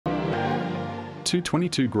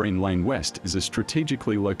222 Green Lane West is a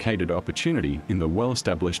strategically located opportunity in the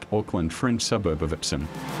well-established Auckland fringe suburb of Epsom.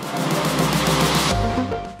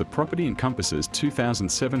 The property encompasses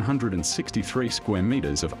 2,763 square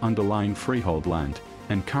metres of underlying freehold land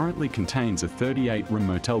and currently contains a 38-room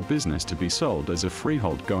motel business to be sold as a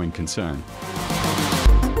freehold going concern.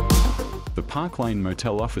 The Park Lane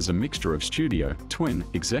Motel offers a mixture of studio, twin,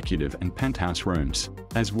 executive and penthouse rooms,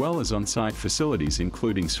 as well as on-site facilities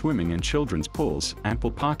including swimming and children's pools, ample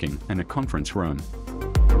parking and a conference room.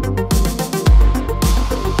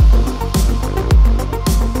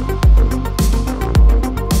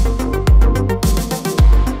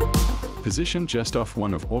 Positioned just off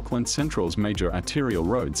one of Auckland Central's major arterial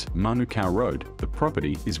roads, Manukau Road, the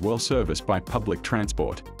property is well serviced by public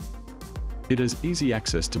transport. It has easy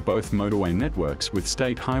access to both motorway networks with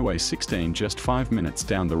State Highway 16 just 5 minutes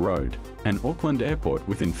down the road, and Auckland Airport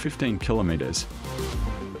within 15 kilometres.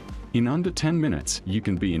 In under 10 minutes, you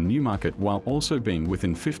can be in Newmarket while also being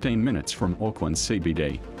within 15 minutes from Auckland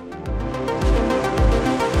CBD.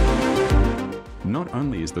 Not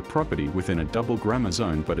only is the property within a double grammar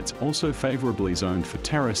zone, but it's also favourably zoned for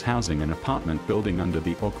terrace housing and apartment building under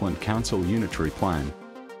the Auckland Council Unitary Plan.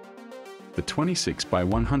 The 26 by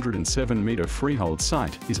 107 metre freehold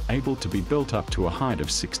site is able to be built up to a height of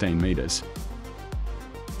 16 metres.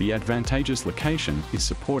 The advantageous location is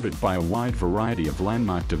supported by a wide variety of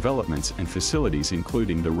landmark developments and facilities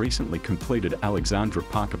including the recently completed Alexandra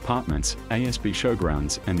Park Apartments, ASB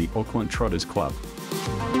Showgrounds and the Auckland Trotters Club.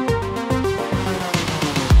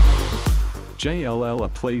 JLL are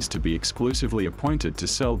pleased to be exclusively appointed to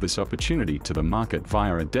sell this opportunity to the market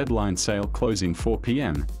via a deadline sale closing 4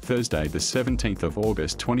 p.m. Thursday the 17th of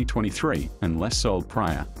August 2023, unless sold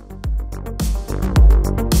prior.